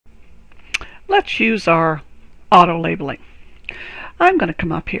let's use our auto labeling. I'm going to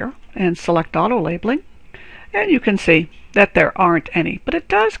come up here and select auto labeling, and you can see that there aren't any, but it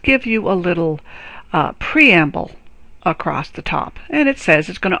does give you a little preamble across the top, and it says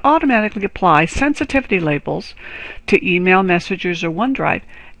it's going to automatically apply sensitivity labels to email, messages, or OneDrive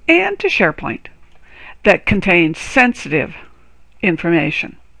and to SharePoint that contains sensitive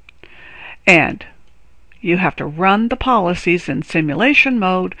information. And you have to run the policies in simulation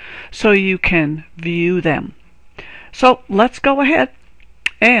mode so you can view them. So let's go ahead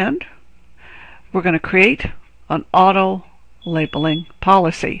and we're going to create an auto labeling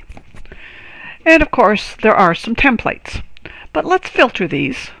policy. And of course there are some templates, but let's filter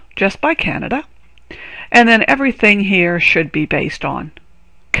these just by Canada, and then everything here should be based on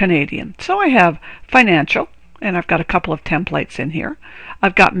Canadian. So I have financial, and I've got a couple of templates in here.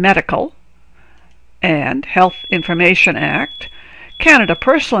 I've got medical and Health Information Act, Canada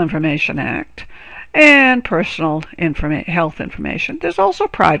Personal Information Act, and Personal Health Information. There's also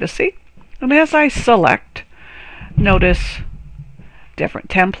privacy, and as I select, notice different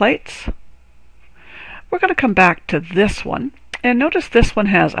templates. We're going to come back to this one, and notice this one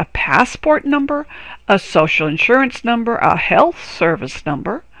has a passport number, a social insurance number, a health service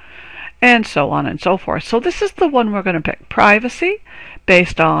number, and so on and so forth. So this is the one we're going to pick, privacy,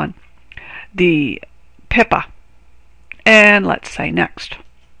 based on the PIPA. And let's say next.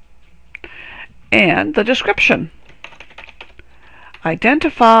 And the description.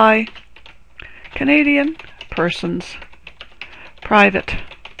 Identify Canadian persons' private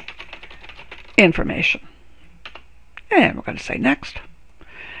information. And we're going to say next.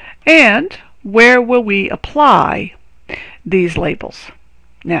 And where will we apply these labels?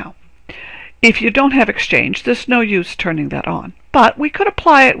 Now, if you don't have Exchange, there's no use turning that on. But we could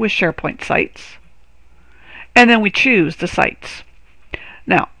apply it with SharePoint sites. And then we choose the sites.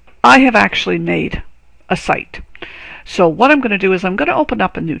 Now, I have actually made a site. So what I'm going to do is I'm going to open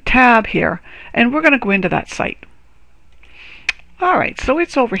up a new tab here, and we're going to go into that site. Alright, so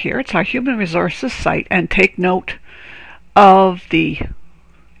it's over here. It's our Human Resources site, and take note of the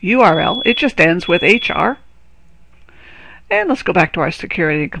URL. It just ends with HR. And let's go back to our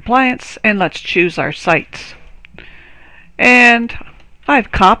security and compliance, and let's choose our sites. And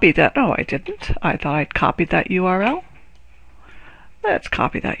I've copied that. No, I didn't. I thought I'd copied that URL. Let's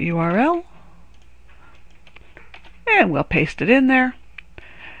copy that URL. And we'll paste it in there.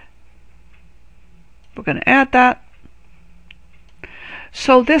 We're going to add that.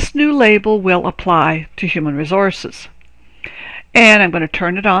 So this new label will apply to Human Resources. And I'm going to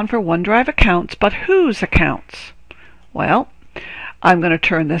turn it on for OneDrive accounts, but whose accounts? Well, I'm going to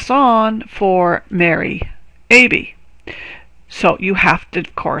turn this on for Mary Aby. So you have to,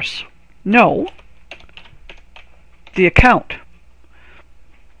 of course, know the account.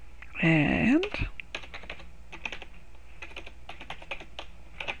 And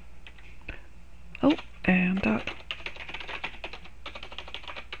oh,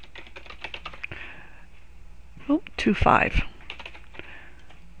 25.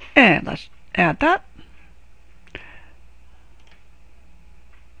 And let's add that.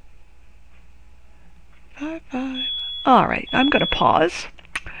 All right, I'm going to pause.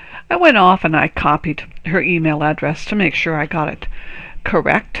 I went off and I copied her email address to make sure I got it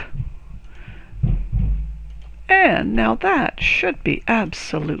correct. And now that should be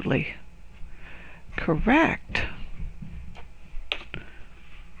absolutely correct.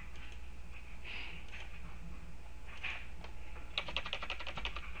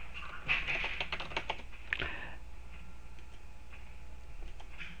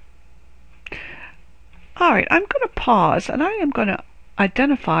 All right, I'm going to pause, and I am going to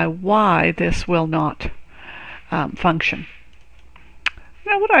identify why this will not function.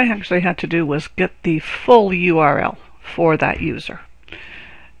 Now, what I actually had to do was get the full URL for that user.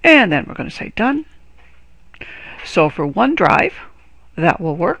 And then we're going to say done. So for OneDrive, that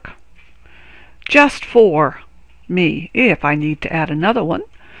will work. Just for me, if I need to add another one,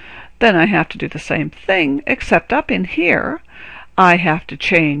 then I have to do the same thing, except up in here, I have to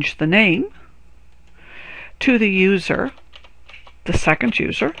change the name to the user, the second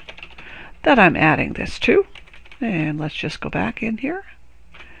user that I'm adding this to. And let's just go back in here.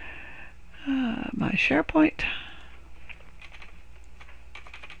 My SharePoint.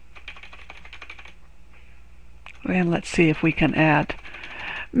 And let's see if we can add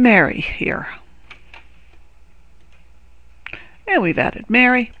Mary here. And we've added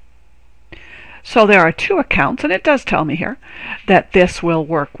Mary. So there are two accounts, and it does tell me here that this will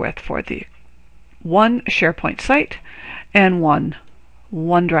work with for the one SharePoint site and one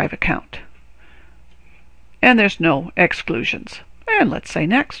OneDrive account. And there's no exclusions. And let's say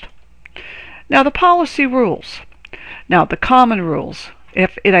next. Now the policy rules. Now the common rules,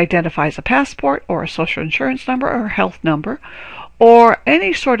 if it identifies a passport or a social insurance number or a health number or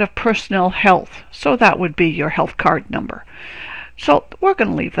any sort of personal health, so that would be your health card number. So we're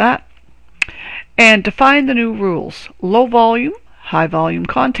going to leave that. And define the new rules. Low volume, high volume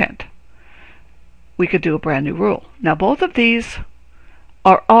content. We could do a brand new rule. Now both of these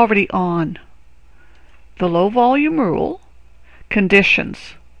are already on. The low volume rule,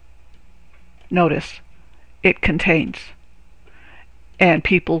 conditions. Notice it contains and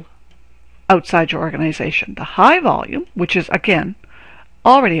people outside your organization. The high volume, which is again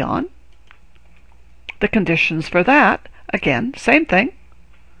already on, the conditions for that, again, same thing,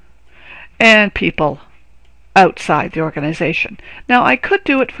 and people outside the organization. Now I could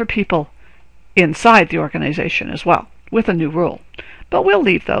do it for people inside the organization as well with a new rule, but we'll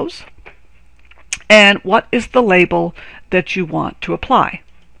leave those. And what is the label that you want to apply?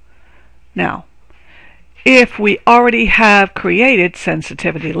 Now, if we already have created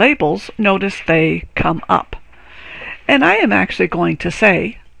sensitivity labels, notice they come up. And I am actually going to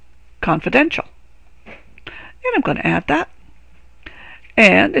say confidential. And I'm going to add that.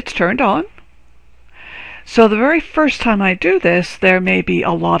 And it's turned on. So the very first time I do this, there may be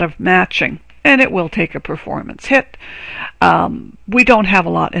a lot of matching, and it will take a performance hit. We don't have a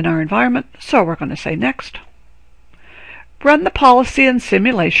lot in our environment, so we're going to say next. Run the policy in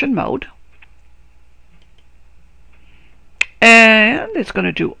simulation mode. And it's going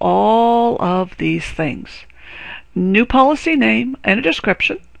to do all of these things. New policy name and a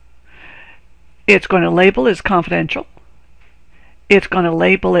description. It's going to label as confidential. It's going to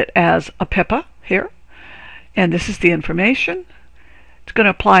label it as a PIPA here. And this is the information. It's going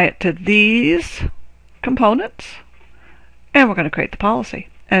to apply it to these components. And we're going to create the policy.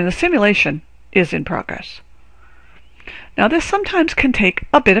 And the simulation is in progress. Now this sometimes can take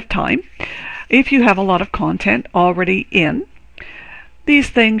a bit of time. If you have a lot of content already in, these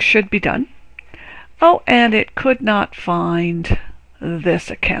things should be done. Oh, and it could not find this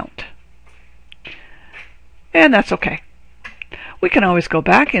account. And that's okay. We can always go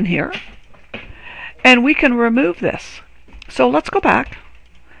back in here and we can remove this. So let's go back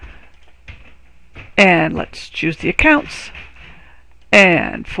and let's choose the accounts.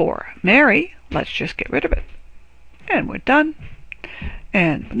 And for Mary, let's just get rid of it. And we're done.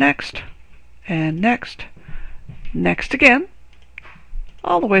 And next, and next, next again,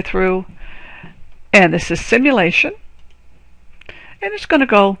 all the way through. And this is simulation. And it's going to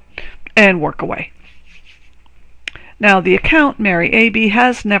go and work away. Now the account Mary AB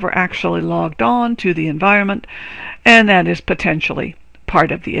has never actually logged on to the environment, and that is potentially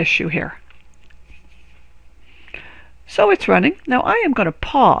part of the issue here. So it's running. Now I am going to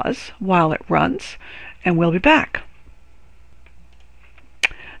pause while it runs, and we'll be back.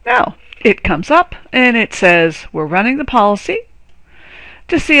 Now it comes up and it says we're running the policy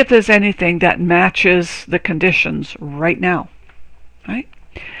to see if there's anything that matches the conditions right now. Right?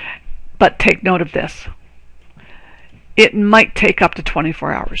 But take note of this. It might take up to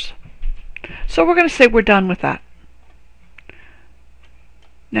 24 hours. So we're going to say we're done with that.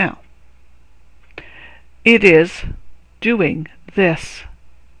 Now, it is doing this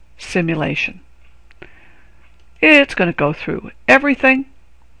simulation. It's going to go through everything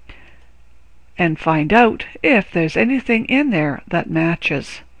and find out if there's anything in there that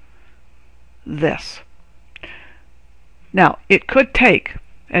matches this. Now, it could take,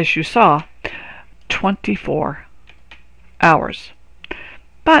 as you saw, 24 hours.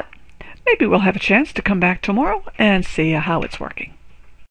 But maybe we'll have a chance to come back tomorrow and see how it's working.